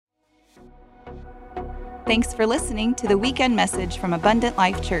Thanks for listening to the weekend message from Abundant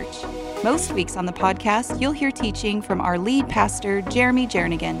Life Church. Most weeks on the podcast, you'll hear teaching from our lead pastor, Jeremy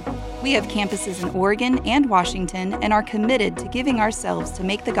Jernigan. We have campuses in Oregon and Washington and are committed to giving ourselves to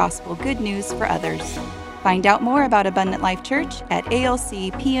make the gospel good news for others. Find out more about Abundant Life Church at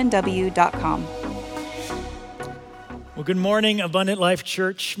alcpnw.com. Well, good morning, Abundant Life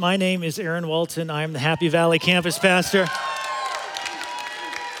Church. My name is Aaron Walton. I am the Happy Valley campus pastor.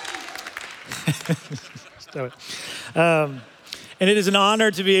 And it is an honor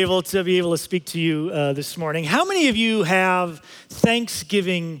to be able to speak to you this morning. How many of you have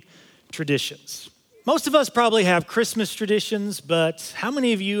Thanksgiving traditions? Most of us probably have Christmas traditions, but how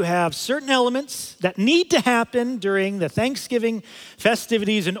many of you have certain elements that need to happen during the Thanksgiving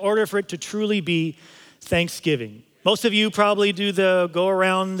festivities in order for it to truly be Thanksgiving? Most of you probably do the go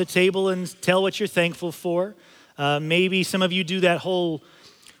around the table and tell what you're thankful for. Maybe some of you do that whole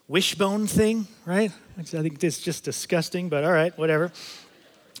wishbone thing, right? I think it's just disgusting, but all right, whatever.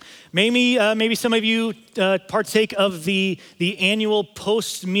 Maybe some of you partake of the annual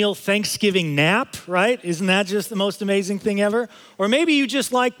post-meal Thanksgiving nap, right? Isn't that just the most amazing thing ever? Or maybe you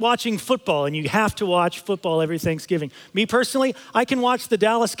just like watching football and you have to watch football every Thanksgiving. Me personally, I can watch the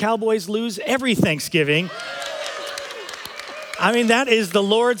Dallas Cowboys lose every Thanksgiving. I mean, that is the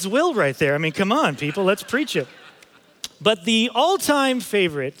Lord's will right there. I mean, come on, people, let's preach it. But the all-time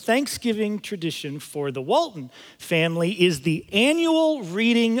favorite Thanksgiving tradition for the Walton family is the annual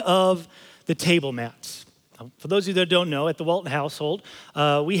reading of the table mats. For those of you that don't know, at the Walton household,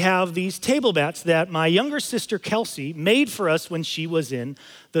 we have these table mats that my younger sister, Kelsey, made for us when she was in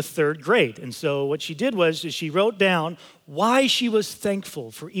the third grade. And so what she did was she wrote down why she was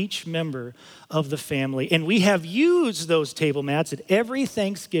thankful for each member of the family. And we have used those table mats at every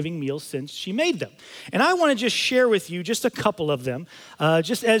Thanksgiving meal since she made them. And I want to just share with you just a couple of them,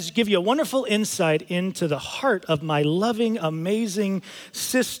 just as give you a wonderful insight into the heart of my loving, amazing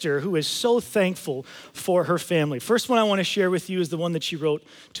sister who is so thankful for her family. First one I want to share with you is the one that she wrote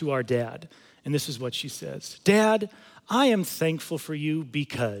to our dad. And this is what she says. Dad, I am thankful for you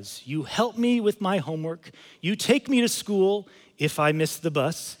because you help me with my homework. You take me to school if I miss the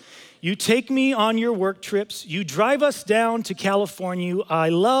bus. You take me on your work trips. You drive us down to California. I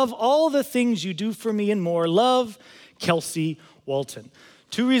love all the things you do for me and more. Love, Kelsey Walton.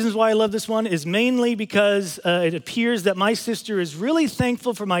 Two reasons why I love this one is mainly because it appears that my sister is really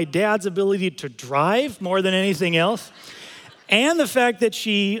thankful for my dad's ability to drive more than anything else. And the fact that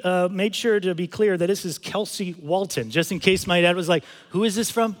she made sure to be clear that this is Kelsey Walton, just in case my dad was like, who is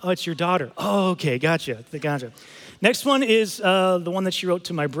this from? Oh, it's your daughter. Oh, okay, gotcha. Next one is the one that she wrote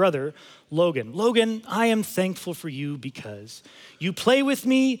to my brother, Logan. Logan, I am thankful for you because you play with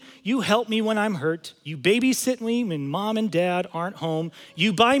me, you help me when I'm hurt, you babysit me when mom and dad aren't home,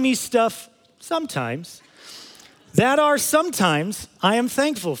 you buy me stuff sometimes. Sometimes I am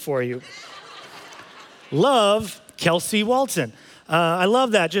thankful for you. Love, Kelsey Walton. I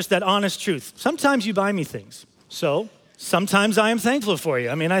love that, just that honest truth. Sometimes you buy me things, so sometimes I am thankful for you.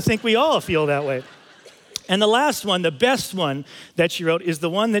 I mean, I think we all feel that way. And the last one, the best one that she wrote, is the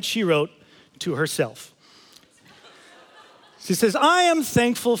one that she wrote to herself. She says, I am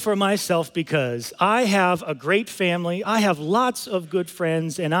thankful for myself because I have a great family, I have lots of good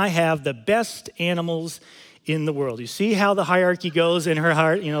friends, and I have the best animals in the world. You see how the hierarchy goes in her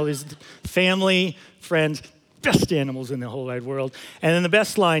heart? You know, there's family, friends, best animals in the whole wide world. And then the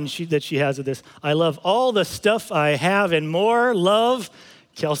best line that she has of this, I love all the stuff I have and more. Love,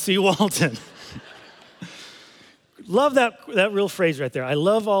 Kelsey Walton. Love that real phrase right there. I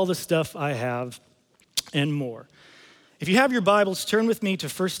love all the stuff I have and more. If you have your Bibles, turn with me to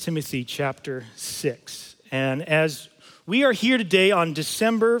 1 Timothy chapter 6. And as we are here today on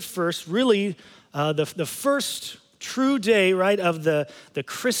December 1st, really the first true day, right, of the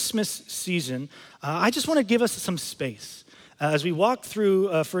Christmas season, I just want to give us some space as we walk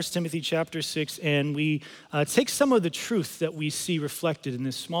through 1 Timothy chapter 6 and we take some of the truth that we see reflected in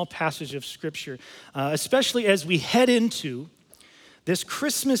this small passage of Scripture, especially as we head into this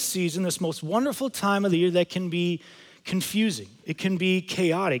Christmas season, this most wonderful time of the year that can be confusing, it can be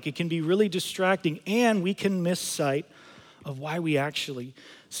chaotic, it can be really distracting, and we can miss sight of why we actually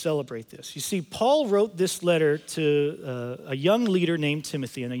celebrate this. You see, Paul wrote this letter to a young leader named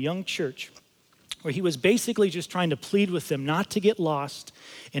Timothy in a young church where he was basically just trying to plead with them not to get lost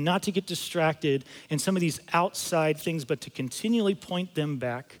and not to get distracted in some of these outside things, but to continually point them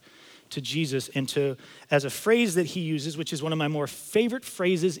back to Jesus and to, as a phrase that he uses, which is one of my more favorite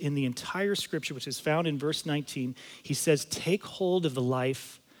phrases in the entire Scripture, which is found in verse 19, he says, take hold of the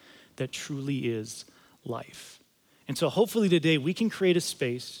life that truly is life. And so hopefully today we can create a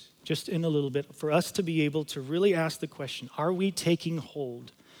space just in a little bit, for us to be able to really ask the question, are we taking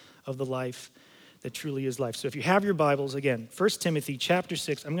hold of the life that truly is life? So if you have your Bibles, again, 1 Timothy chapter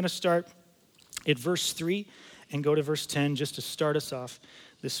 6, I'm going to start at verse 3 and go to verse 10 just to start us off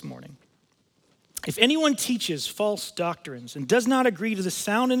this morning. If anyone teaches false doctrines and does not agree to the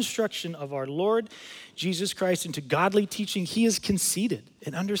sound instruction of our Lord Jesus Christ and to godly teaching, he is conceited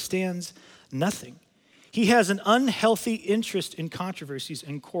and understands nothing. He has an unhealthy interest in controversies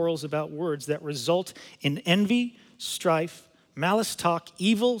and quarrels about words that result in envy, strife, malice talk,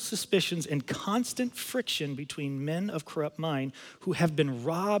 evil suspicions, and constant friction between men of corrupt mind who have been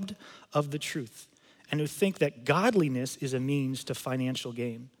robbed of the truth and who think that godliness is a means to financial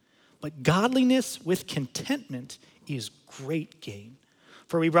gain. But godliness with contentment is great gain.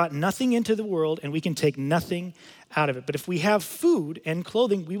 For we brought nothing into the world and we can take nothing out of it. But if we have food and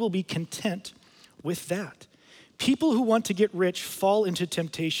clothing, we will be content with that. People who want to get rich fall into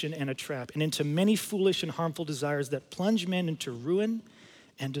temptation and a trap and into many foolish and harmful desires that plunge men into ruin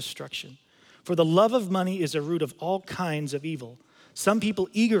and destruction. For the love of money is a root of all kinds of evil. Some people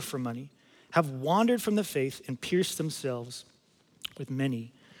eager for money have wandered from the faith and pierced themselves with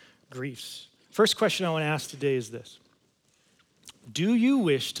many griefs. First question I want to ask today is this. Do you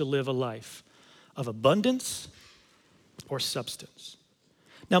wish to live a life of abundance or substance?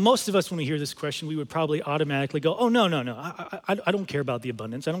 Now, most of us, when we hear this question, we would probably automatically go, oh, no. I don't care about the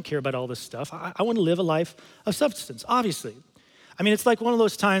abundance. I don't care about all this stuff. I want to live a life of substance, obviously. I mean, it's like one of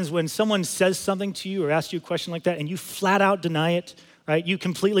those times when someone says something to you or asks you a question like that and you flat out deny it, right? You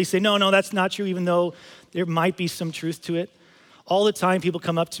completely say, no, that's not true, even though there might be some truth to it. All the time, people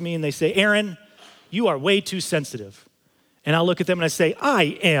come up to me and they say, Aaron, you are way too sensitive. And I'll look at them and I say,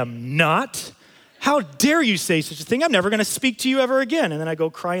 I am not. How dare you say such a thing? I'm never going to speak to you ever again. And then I go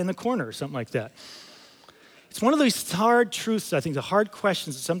cry in the corner or something like that. It's one of those hard truths, I think, the hard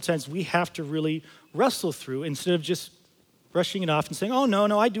questions that sometimes we have to really wrestle through instead of just brushing it off and saying, oh,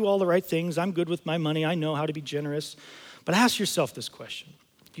 no, I do all the right things. I'm good with my money. I know how to be generous. But ask yourself this question.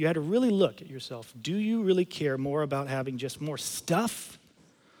 If you had to really look at yourself, do you really care more about having just more stuff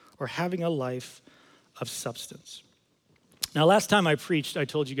or having a life of substance? Now, last time I preached, I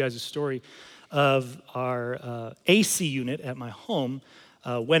told you guys a story of our AC unit at my home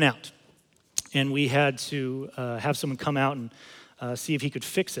went out. And we had to have someone come out and see if he could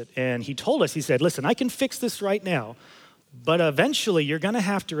fix it. And he told us, he said, listen, I can fix this right now, but eventually you're going to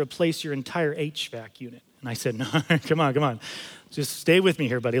have to replace your entire HVAC unit. And I said, no, come on. Just stay with me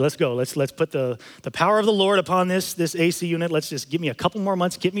here, buddy. Let's go. Let's put the power of the Lord upon this AC unit. Let's just give me a couple more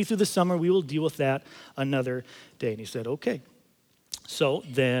months. Get me through the summer. We will deal with that another day. And he said, okay. So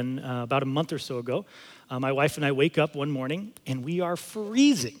then about a month or so ago, my wife and I wake up one morning and we are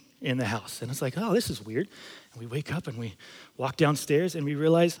freezing in the house. And it's like, oh, this is weird. And we wake up and we walk downstairs and we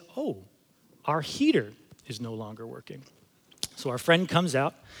realize, oh, our heater is no longer working. So our friend comes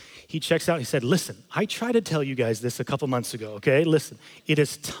out. He checks out, he said, listen, I tried to tell you guys this a couple months ago, okay? Listen, it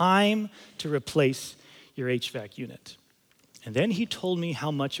is time to replace your HVAC unit. And then he told me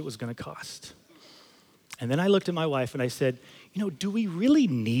how much it was gonna cost. And then I looked at my wife and I said, do we really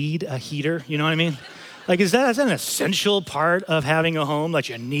need a heater? You know what I mean? Like, is that an essential part of having a home? Like,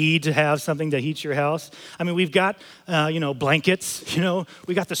 you need to have something to heat your house? I mean, we've got, blankets,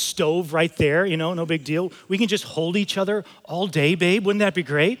 we got the stove right there, no big deal. We can just hold each other all day, babe. Wouldn't that be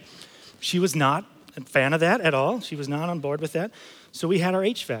great? She was not a fan of that at all. She was not on board with that. So we had our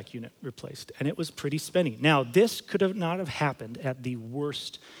HVAC unit replaced, and it was pretty spendy. Now, this could not have happened at the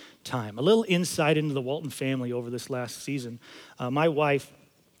worst time. A little insight into the Walton family over this last season. My wife,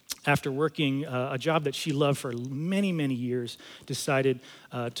 after working a job that she loved for many, many years, decided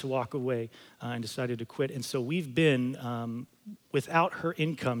to walk away and decided to quit. And so we've been without her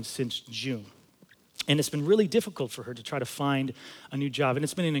income since June. And it's been really difficult for her to try to find a new job. And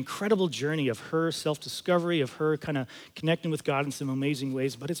it's been an incredible journey of her self-discovery, of her kind of connecting with God in some amazing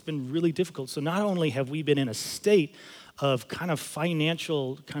ways, but it's been really difficult. So not only have we been in a state of kind of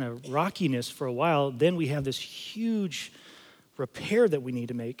financial kind of rockiness for a while, then we have this huge repair that we need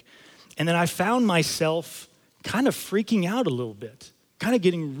to make. And then I found myself kind of freaking out a little bit, kind of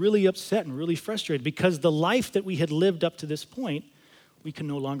getting really upset and really frustrated because the life that we had lived up to this point, we can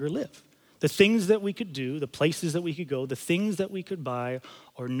no longer live. The things that we could do, the places that we could go, the things that we could buy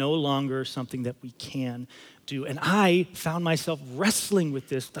are no longer something that we can do. And I found myself wrestling with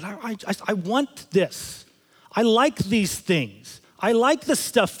this, that I want this. I like these things. I like the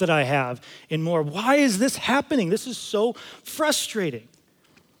stuff that I have and more. Why is this happening? This is so frustrating.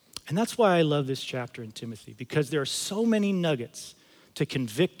 And that's why I love this chapter in Timothy, because there are so many nuggets to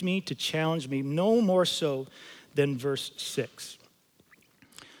convict me, to challenge me, no more so than verse 6.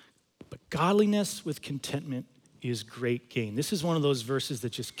 Godliness with contentment is great gain. This is one of those verses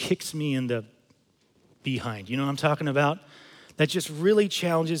that just kicks me in the behind. You know what I'm talking about? That just really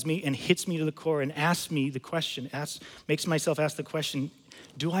challenges me and hits me to the core and asks me the question, makes myself ask the question,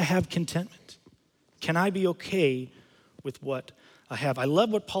 do I have contentment? Can I be okay with what I have? I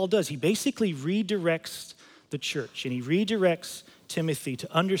love what Paul does. He basically redirects the church and he redirects Timothy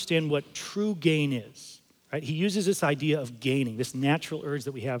to understand what true gain is. Right? He uses this idea of gaining, this natural urge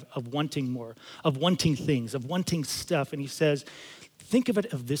that we have of wanting more, of wanting things, of wanting stuff. And he says, think of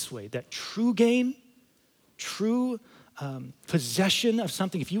it of this way, that true gain, true possession of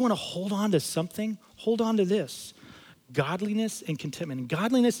something, if you want to hold on to something, hold on to this. Godliness and contentment. And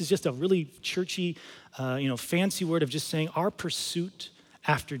godliness is just a really churchy, fancy word of just saying our pursuit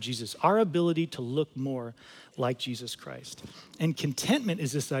after Jesus, our ability to look more like Jesus Christ. And contentment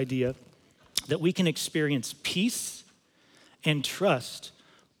is this idea that we can experience peace and trust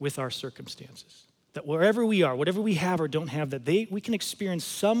with our circumstances. That wherever we are, whatever we have or don't have, that we can experience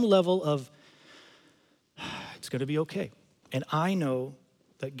some level of, it's going to be okay. And I know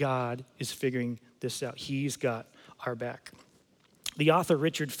that God is figuring this out. He's got our back. The author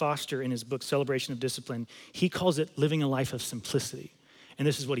Richard Foster, in his book, Celebration of Discipline, he calls it living a life of simplicity. And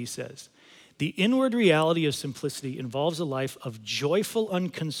this is what he says. The inward reality of simplicity involves a life of joyful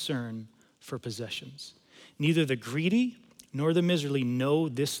unconcern for possessions. Neither the greedy nor the miserly know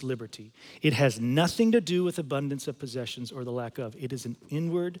this liberty. It has nothing to do with abundance of possessions or the lack of. It is an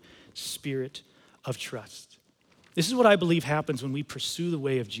inward spirit of trust. This is what I believe happens when we pursue the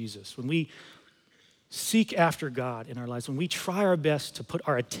way of Jesus, when we seek after God in our lives, when we try our best to put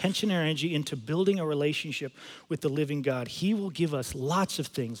our attention and our energy into building a relationship with the living God. He will give us lots of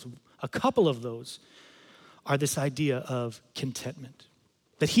things. A couple of those are this idea of contentment.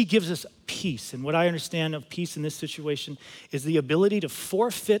 That he gives us peace. And what I understand of peace in this situation is the ability to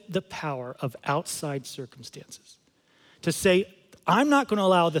forfeit the power of outside circumstances. To say, I'm not going to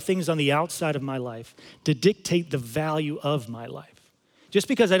allow the things on the outside of my life to dictate the value of my life. Just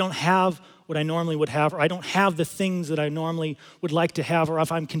because I don't have what I normally would have, or I don't have the things that I normally would like to have, or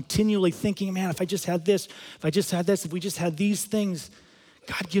if I'm continually thinking, man, if I just had this, if I just had this, if we just had these things,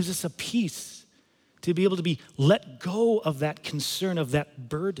 God gives us a peace to be able to be let go of that concern, of that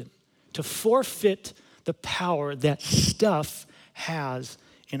burden, to forfeit the power that stuff has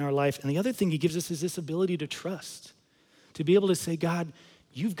in our life. And the other thing he gives us is this ability to trust, to be able to say, God,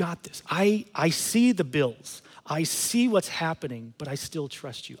 you've got this. I see the bills. I see what's happening, but I still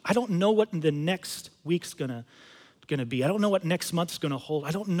trust you. I don't know what the next week's gonna be. I don't know what next month's gonna hold.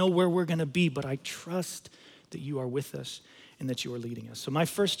 I don't know where we're gonna be, but I trust that you are with us and that you are leading us. So my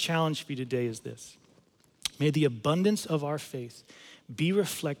first challenge for you today is this. May the abundance of our faith be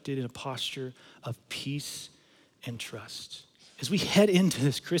reflected in a posture of peace and trust. As we head into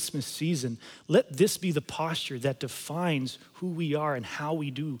this Christmas season, let this be the posture that defines who we are and how we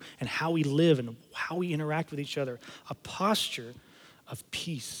do and how we live and how we interact with each other. A posture of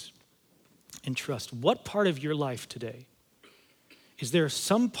peace and trust. What part of your life today, is there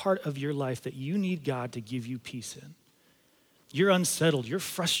some part of your life that you need God to give you peace in? You're unsettled, you're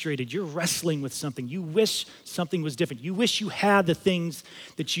frustrated, you're wrestling with something. You wish something was different. You wish you had the things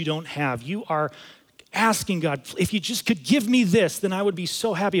that you don't have. You are asking God, if you just could give me this, then I would be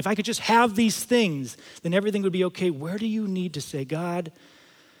so happy. If I could just have these things, then everything would be okay. Where do you need to say, God,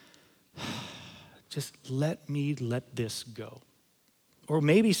 just let me let this go? Or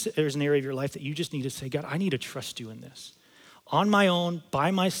maybe there's an area of your life that you just need to say, God, I need to trust you in this. On my own,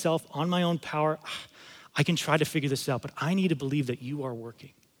 by myself, on my own power, I can try to figure this out, but I need to believe that you are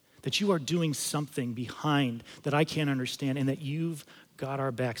working, that you are doing something behind that I can't understand, and that you've got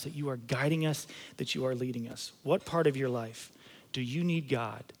our backs, that you are guiding us, that you are leading us. What part of your life do you need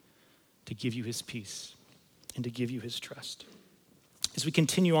God to give you his peace and to give you his trust? As we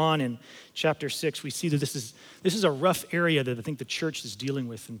continue on in chapter 6, we see that this is a rough area that I think the church is dealing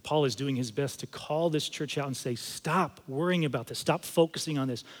with, and Paul is doing his best to call this church out and say, stop worrying about this, stop focusing on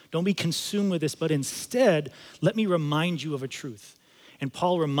this, don't be consumed with this, but instead, let me remind you of a truth. And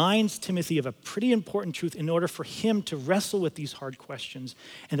Paul reminds Timothy of a pretty important truth in order for him to wrestle with these hard questions,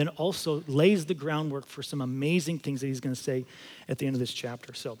 and then also lays the groundwork for some amazing things that he's going to say at the end of this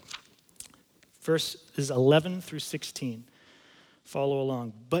chapter. So, verses 11 through 16. Follow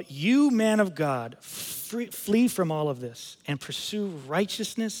along. But you, man of God, flee from all of this and pursue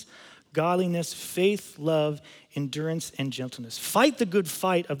righteousness, godliness, faith, love, endurance, and gentleness. Fight the good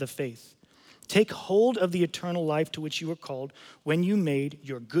fight of the faith. Take hold of the eternal life to which you were called when you made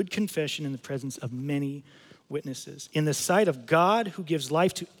your good confession in the presence of many witnesses. In the sight of God who gives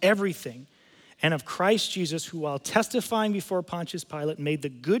life to everything and of Christ Jesus, who while testifying before Pontius Pilate made the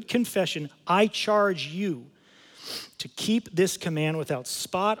good confession, I charge you to keep this command without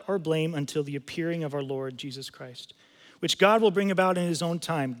spot or blame until the appearing of our Lord Jesus Christ, which God will bring about in his own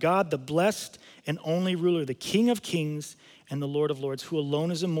time. God, the blessed and only ruler, the King of kings and the Lord of lords, who alone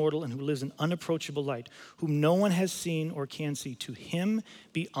is immortal and who lives in unapproachable light, whom no one has seen or can see. To him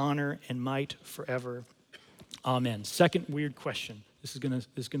be honor and might forever. Amen. Second weird question. This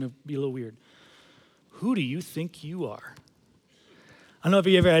is gonna be a little weird. Who do you think you are? I don't know if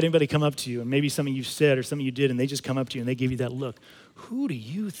you ever had anybody come up to you, and maybe something you said or something you did, and they just come up to you and they give you that look. Who do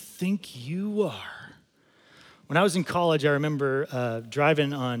you think you are? When I was in college, I remember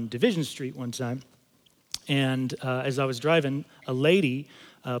driving on Division Street one time, and as I was driving, a lady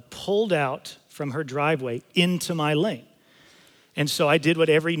pulled out from her driveway into my lane. And so I did what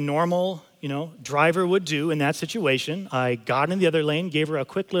every normal, driver would do in that situation. I got in the other lane, gave her a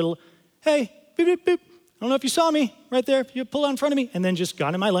quick little, hey, beep, beep, beep. I don't know if you saw me right there. You pulled out in front of me, and then just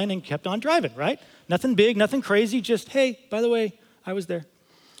got in my lane and kept on driving, right? Nothing big, nothing crazy, just, hey, by the way, I was there.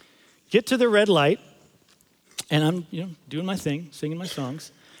 Get to the red light, and I'm, doing my thing, singing my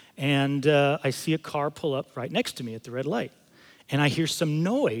songs, and I see a car pull up right next to me at the red light, and I hear some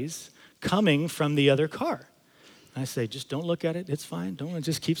noise coming from the other car. And I say, just don't look at it. It's fine. Don't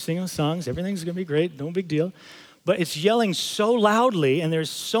just keep singing songs. Everything's going to be great. No big deal. But it's yelling so loudly, and there's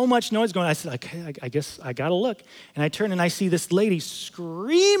so much noise going on. I said, okay, I guess I got to look. And I turn, and I see this lady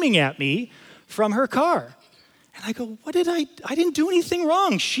screaming at me from her car. And I go, what did I didn't do anything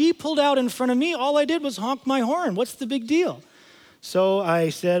wrong. She pulled out in front of me. All I did was honk my horn. What's the big deal? So I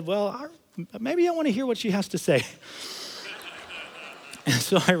said, well, maybe I want to hear what she has to say. And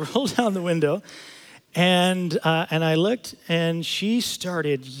so I rolled down the window, and I looked, and she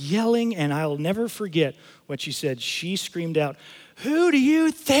started yelling, and I'll never forget what she said. She screamed out, who do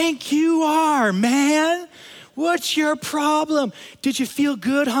you think you are, man? What's your problem? Did you feel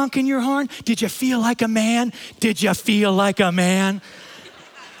good honking your horn? Did you feel like a man? Did you feel like a man?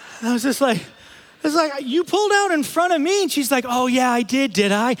 And I was just like, it's like, you pulled out in front of me. And she's like, oh yeah, I did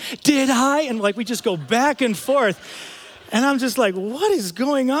I? Did I? And we just go back and forth. And I'm just like, what is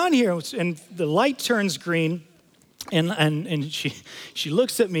going on here? And the light turns green, and she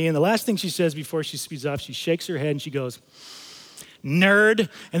looks at me, and the last thing she says before she speeds off, she shakes her head and she goes, nerd,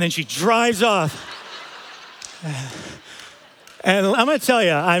 and then she drives off. And I'm gonna tell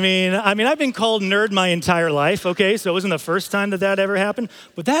you, I mean, I've been called nerd my entire life, okay? So it wasn't the first time that ever happened,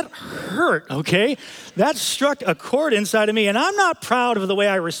 but that hurt, okay? That struck a chord inside of me, and I'm not proud of the way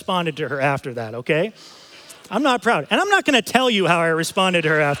I responded to her after that, okay? I'm not proud. And I'm not gonna tell you how I responded to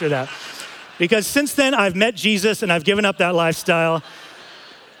her after that, because since then I've met Jesus and I've given up that lifestyle.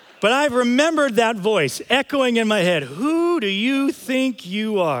 But I've remembered that voice echoing in my head, who do you think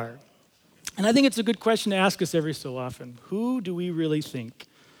you are? And I think it's a good question to ask us every so often. Who do we really think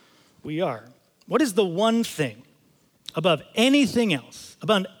we are? What is the one thing above anything else,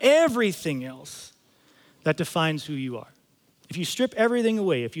 above everything else, that defines who you are? If you strip everything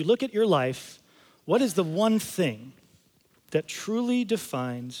away, if you look at your life, what is the one thing that truly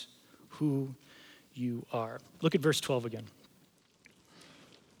defines who you are? Look at verse 12 again.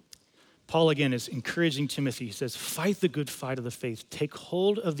 Paul again is encouraging Timothy. He says, fight the good fight of the faith. Take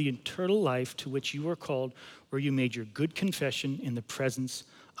hold of the eternal life to which you were called, where you made your good confession in the presence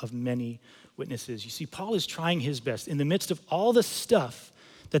of many witnesses. You see, Paul is trying his best in the midst of all the stuff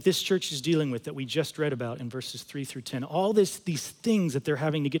that this church is dealing with that we just read about in verses 3 through 10. All these things that they're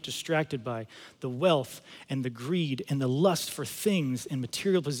having to get distracted by, the wealth and the greed and the lust for things and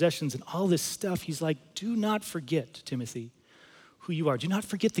material possessions and all this stuff. He's like, do not forget, Timothy, who you are. Do not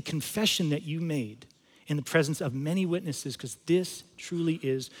forget the confession that you made in the presence of many witnesses, because this truly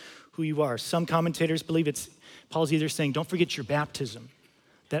is who you are. Some commentators believe Paul's either saying, don't forget your baptism,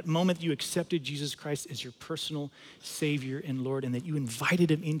 that moment you accepted Jesus Christ as your personal Savior and Lord, and that you invited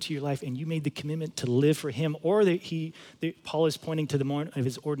him into your life and you made the commitment to live for him, or that Paul is pointing to the moment of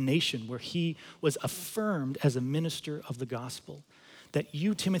his ordination, where he was affirmed as a minister of the gospel. That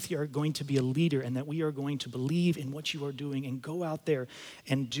you, Timothy, are going to be a leader, and that we are going to believe in what you are doing and go out there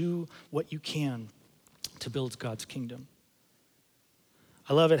and do what you can to build God's kingdom.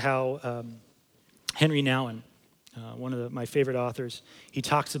 I love it how Henry Nouwen, one of my favorite authors, he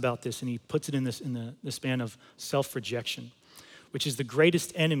talks about this, and he puts it in the span of self-rejection, which is the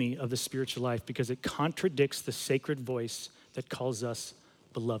greatest enemy of the spiritual life, because it contradicts the sacred voice that calls us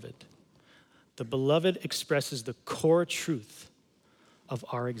beloved. The beloved expresses the core truth of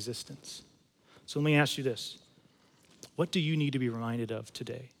our existence. So let me ask you this. What do you need to be reminded of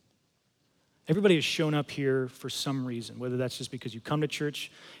today? Everybody has shown up here for some reason, whether that's just because you come to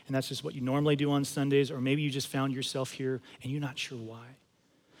church and that's just what you normally do on Sundays, or maybe you just found yourself here and you're not sure why.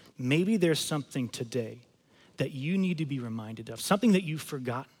 Maybe there's something today that you need to be reminded of, something that you've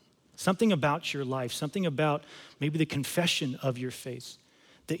forgotten, something about your life, something about maybe the confession of your faith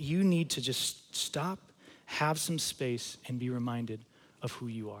that you need to just stop, have some space, and be reminded of who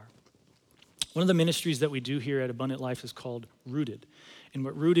you are. One of the ministries that we do here at Abundant Life is called Rooted. And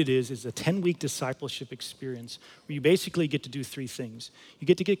what Rooted is a 10-week discipleship experience where you basically get to do three things. You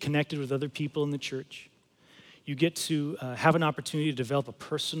get to get connected with other people in the church. You get to have an opportunity to develop a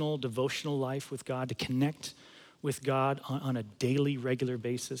personal, devotional life with God, to connect with God on a daily, regular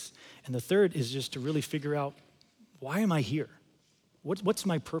basis. And the third is just to really figure out, why am I here? What's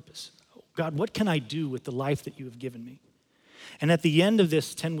my purpose? God, what can I do with the life that you have given me? And at the end of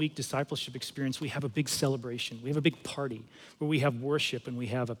this 10-week discipleship experience, we have a big celebration. We have a big party where we have worship and we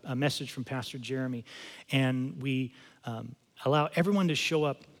have a message from Pastor Jeremy. And we allow everyone to show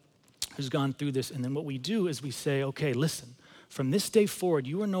up who's gone through this. And then what we do is we say, okay, listen, from this day forward,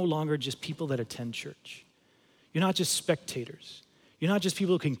 you are no longer just people that attend church. You're not just spectators. You're not just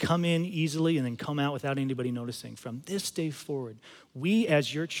people who can come in easily and then come out without anybody noticing. From this day forward, we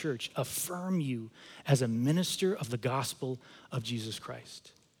as your church affirm you as a minister of the gospel of Jesus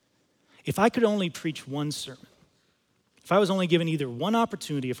Christ. If I could only preach one sermon, if I was only given either one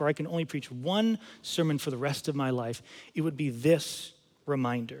opportunity, if I can only preach one sermon for the rest of my life, it would be this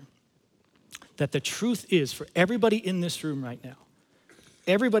reminder that the truth is, for everybody in this room right now,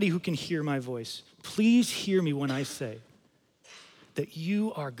 everybody who can hear my voice, please hear me when I say that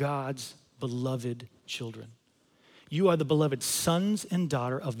you are God's beloved children. You are the beloved sons and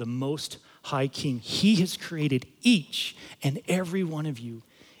daughter of the Most High King. He has created each and every one of you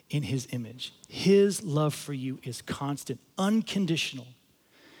in his image. His love for you is constant, unconditional,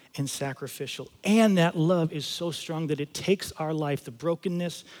 and sacrificial. And that love is so strong that it takes our life, the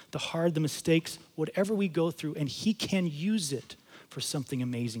brokenness, the hard, the mistakes, whatever we go through, and he can use it for something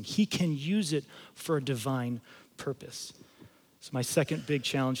amazing. He can use it for a divine purpose. So my second big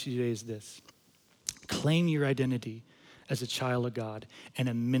challenge to you today is this. Claim your identity as a child of God and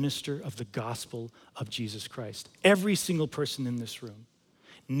a minister of the gospel of Jesus Christ. Every single person in this room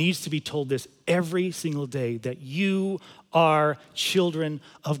needs to be told this every single day, that you are children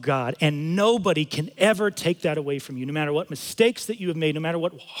of God, and nobody can ever take that away from you. No matter what mistakes that you have made, no matter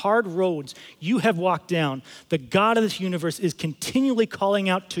what hard roads you have walked down, the God of this universe is continually calling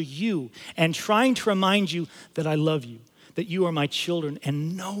out to you and trying to remind you that I love you, that you are my children,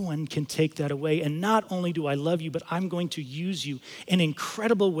 and no one can take that away. And not only do I love you, but I'm going to use you in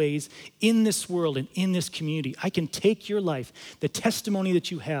incredible ways in this world and in this community. I can take your life, the testimony that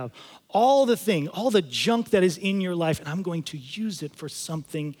you have, all the junk that is in your life, and I'm going to use it for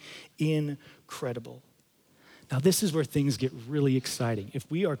something incredible. Now, this is where things get really exciting. If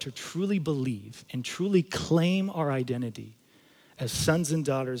we are to truly believe and truly claim our identity as sons and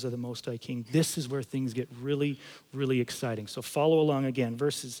daughters of the Most High King, this is where things get really, really exciting. So follow along again,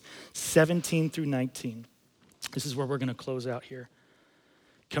 verses 17 through 19. This is where we're going to close out here.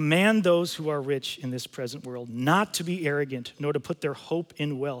 Command those who are rich in this present world not to be arrogant, nor to put their hope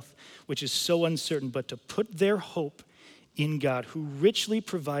in wealth, which is so uncertain, but to put their hope in God, who richly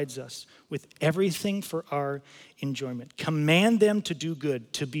provides us with everything for our enjoyment. Command them to do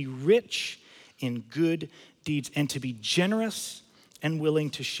good, to be rich in good deeds, and to be generous and willing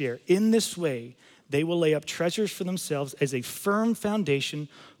to share. In this way, they will lay up treasures for themselves as a firm foundation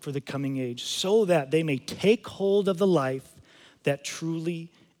for the coming age, so that they may take hold of the life that truly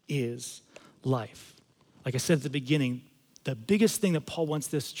is life. Like I said at the beginning, the biggest thing that Paul wants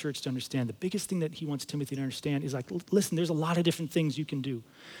this church to understand, the biggest thing that he wants Timothy to understand is like, listen, there's a lot of different things you can do.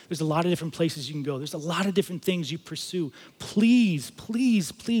 There's a lot of different places you can go. There's a lot of different things you pursue. Please,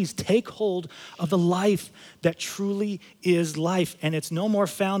 please, please take hold of the life that truly is life. And it's no more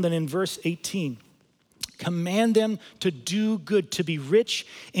found than in verse 18. Command them to do good, to be rich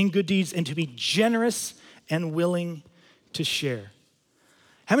in good deeds, and to be generous and willing to share.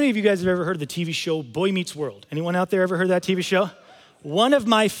 How many of you guys have ever heard of the TV show Boy Meets World? Anyone out there ever heard that TV show? One of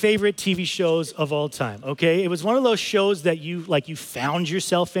my favorite TV shows of all time, okay? It was one of those shows that you found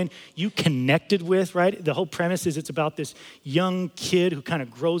yourself in, you connected with, right? The whole premise is it's about this young kid who kind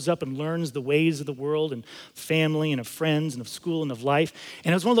of grows up and learns the ways of the world and family and of friends and of school and of life.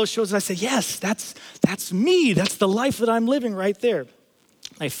 And it was one of those shows that I said, yes, that's me. That's the life that I'm living right there.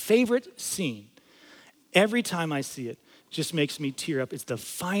 My favorite scene, every time I see it, just makes me tear up. It's the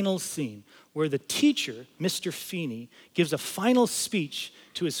final scene where the teacher, Mr. Feeney, gives a final speech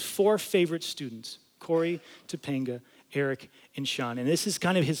to his 4 favorite students, Corey, Topanga, Eric, and Sean. And this is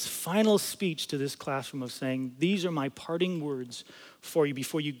kind of his final speech to this classroom of saying, these are my parting words for you.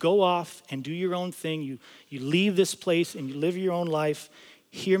 Before you go off and do your own thing, you leave this place and you live your own life,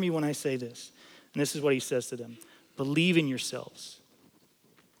 hear me when I say this. And this is what he says to them. Believe in yourselves.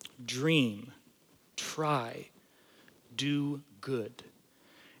 Dream. Try. Do good.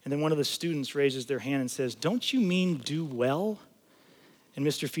 And then one of the students raises their hand and says, don't you mean do well? And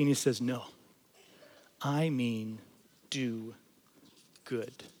Mr. Feeney says, no, I mean do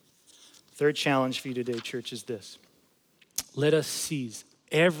good. Third challenge for you today, church, is this. Let us seize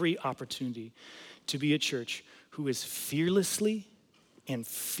every opportunity to be a church who is fearlessly and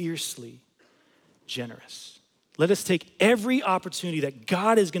fiercely generous. Let us take every opportunity that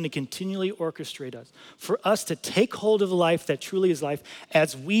God is going to continually orchestrate us for us to take hold of the life that truly is life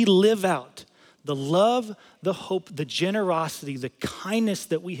as we live out the love, the hope, the generosity, the kindness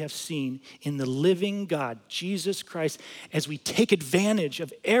that we have seen in the living God, Jesus Christ, as we take advantage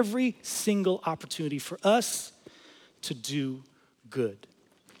of every single opportunity for us to do good.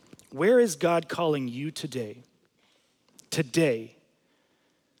 Where is God calling you today to do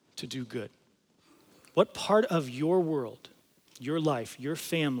good? What part of your world, your life, your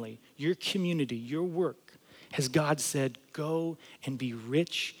family, your community, your work, has God said, go and be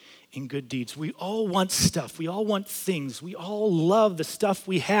rich in good deeds? We all want stuff. We all want things. We all love the stuff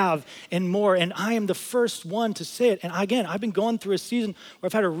we have and more. And I am the first one to say it. And again, I've been going through a season where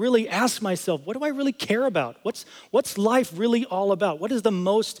I've had to really ask myself, what do I really care about? What's life really all about? What is the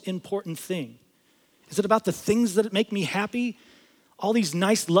most important thing? Is it about the things that make me happy? All these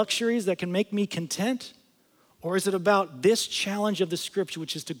nice luxuries that can make me content? Or is it about this challenge of the scripture,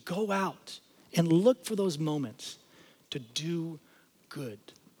 which is to go out and look for those moments to do good,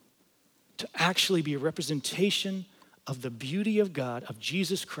 to actually be a representation of the beauty of God, of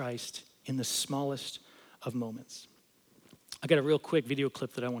Jesus Christ in the smallest of moments? I got a real quick video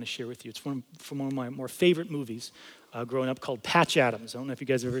clip that I want to share with you. It's from one of my more favorite movies growing up called Patch Adams. I don't know if you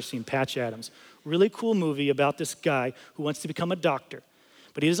guys have ever seen Patch Adams. Really cool movie about this guy who wants to become a doctor.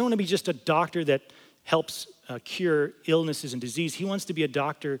 But he doesn't want to be just a doctor that helps cure illnesses and disease. He wants to be a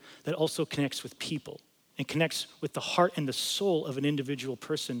doctor that also connects with people and connects with the heart and the soul of an individual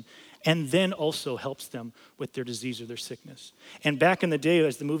person, and then also helps them with their disease or their sickness. And back in the day,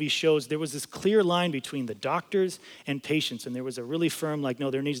 as the movie shows, there was this clear line between the doctors and patients, and there was a really firm, like,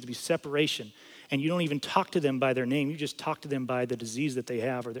 no, there needs to be separation. And you don't even talk to them by their name, you just talk to them by the disease that they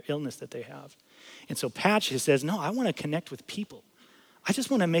have or the illness that they have. And so Patch says, no, I want to connect with people. I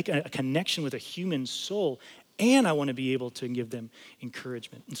just want to make a connection with a human soul, and I want to be able to give them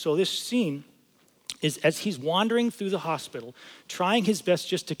encouragement. And so this scene is as he's wandering through the hospital, trying his best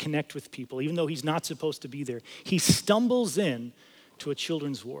just to connect with people, even though he's not supposed to be there, he stumbles in to a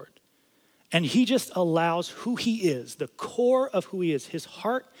children's ward. And he just allows who he is, the core of who he is, his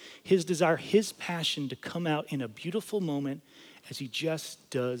heart, his desire, his passion to come out in a beautiful moment as he just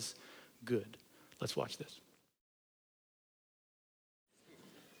does good. Let's watch this.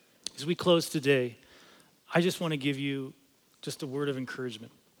 As we close today, I just want to give you just a word of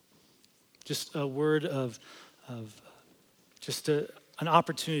encouragement. Just a word of just an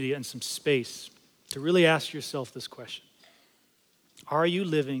opportunity and some space to really ask yourself this question. Are you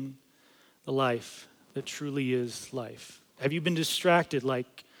living the life that truly is life? Have you been distracted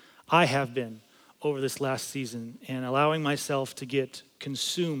like I have been over this last season and allowing myself to get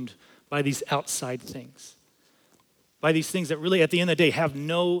consumed by these outside things? By these things that really at the end of the day have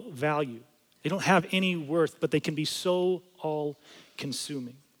no value. They don't have any worth, but they can be so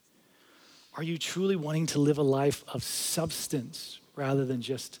all-consuming. Are you truly wanting to live a life of substance rather than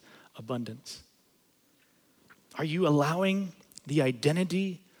just abundance? Are you allowing the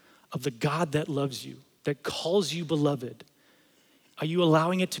identity of the God that loves you, that calls you beloved? Are you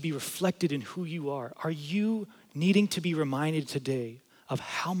allowing it to be reflected in who you are? Are you needing to be reminded today of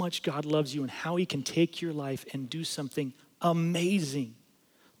how much God loves you and how he can take your life and do something amazing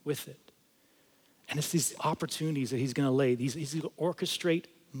with it? And it's these opportunities that he's going to lay. He's going to orchestrate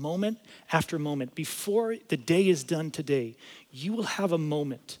moment after moment. Before the day is done today, you will have a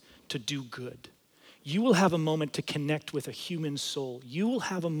moment to do good. You will have a moment to connect with a human soul. You will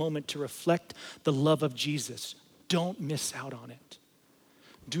have a moment to reflect the love of Jesus. Don't miss out on it.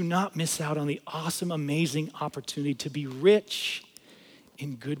 Do not miss out on the awesome, amazing opportunity to be rich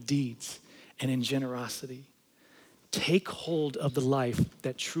in good deeds and in generosity. Take hold of the life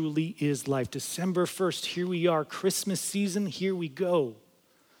that truly is life. December 1st, here we are. Christmas season, here we go.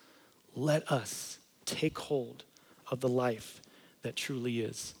 Let us take hold of the life that truly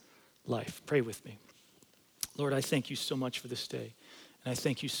is life. Pray with me. Lord, I thank you so much for this day. And I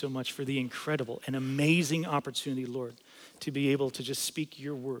thank you so much for the incredible and amazing opportunity, Lord, to be able to just speak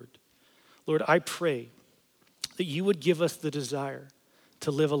your word. Lord, I pray that you would give us the desire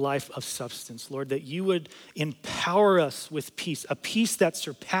to live a life of substance, Lord, that you would empower us with peace, a peace that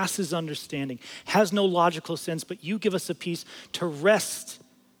surpasses understanding, has no logical sense, but you give us a peace to rest,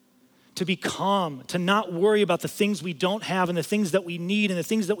 to be calm, to not worry about the things we don't have and the things that we need and the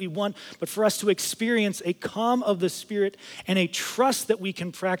things that we want, but for us to experience a calm of the Spirit and a trust that we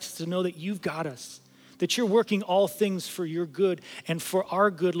can practice to know that you've got us, that you're working all things for your good and for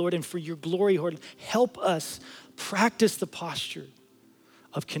our good, Lord, and for your glory, Lord. Help us practice the posture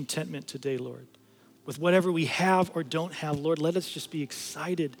of contentment today, Lord. With whatever we have or don't have, Lord, let us just be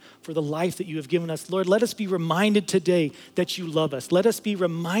excited for the life that you have given us. Lord, let us be reminded today that you love us. Let us be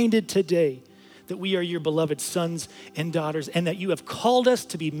reminded today that we are your beloved sons and daughters and that you have called us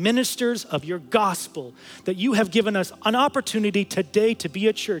to be ministers of your gospel, that you have given us an opportunity today to be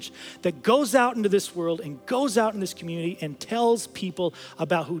a church that goes out into this world and goes out in this community and tells people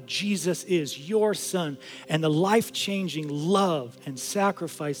about who Jesus is, your son, and the life-changing love and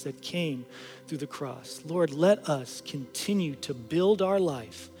sacrifice that came through the cross. Lord, let us continue to build our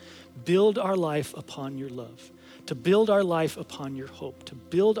life upon your love, to build our life upon your hope, to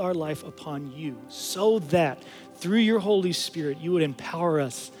build our life upon you, so that through your Holy Spirit, you would empower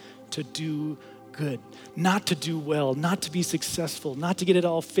us to do good, not to do well, not to be successful, not to get it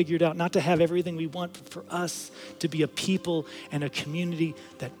all figured out, not to have everything we want, but for us to be a people and a community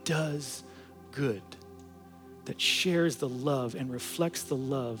that does good, that shares the love and reflects the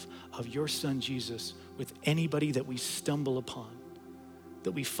love of your son, Jesus, with anybody that we stumble upon,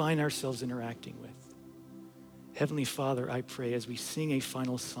 that we find ourselves interacting with. Heavenly Father, I pray as we sing a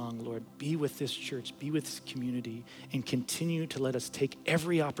final song, Lord, be with this church, be with this community, and continue to let us take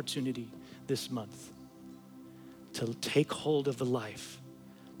every opportunity this month to take hold of the life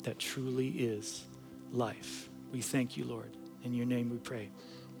that truly is life. We thank you, Lord. In your name we pray.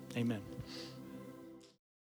 Amen.